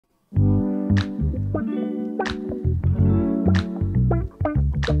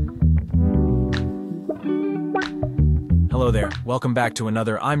Hello there, welcome back to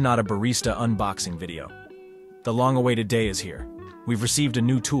another I'm Not a Barista unboxing video. The long-awaited day is here. We've received a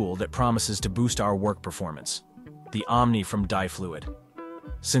new tool that promises to boost our work performance, the Omni from DiFluid.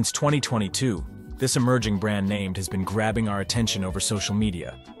 Since 2022, this emerging brand name has been grabbing our attention over social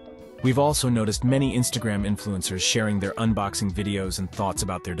media. We've also noticed many Instagram influencers sharing their unboxing videos and thoughts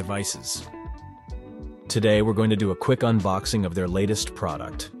about their devices. Today, we're going to do a quick unboxing of their latest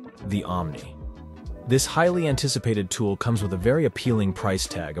product, the Omni. This highly anticipated tool comes with a very appealing price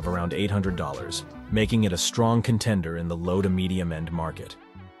tag of around $800, making it a strong contender in the low to medium end market.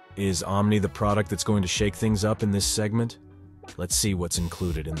 Is Omni the product that's going to shake things up in this segment? Let's see what's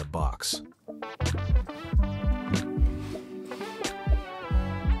included in the box.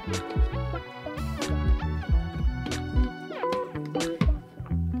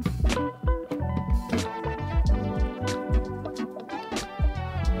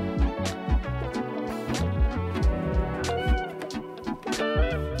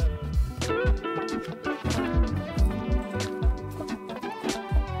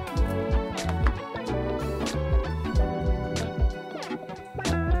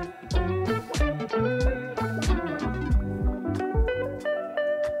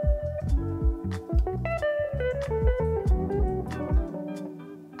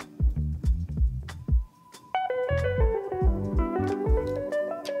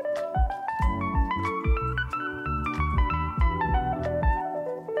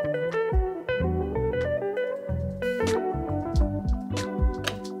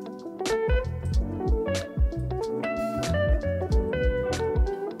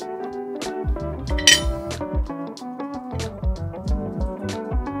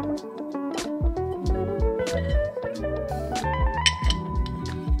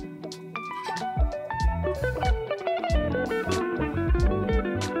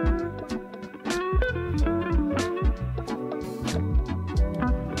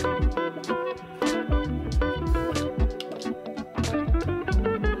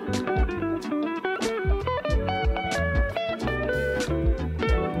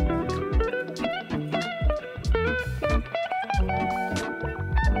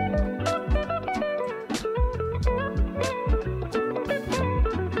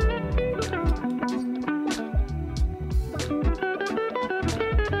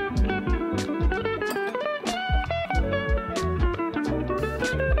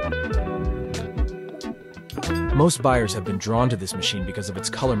 Most buyers have been drawn to this machine because of its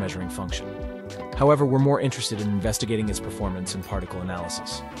color measuring function. However, we're more interested in investigating its performance in particle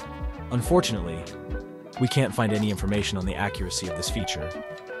analysis. Unfortunately, we can't find any information on the accuracy of this feature.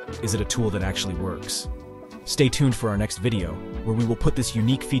 Is it a tool that actually works? Stay tuned for our next video, where we will put this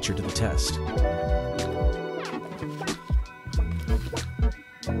unique feature to the test.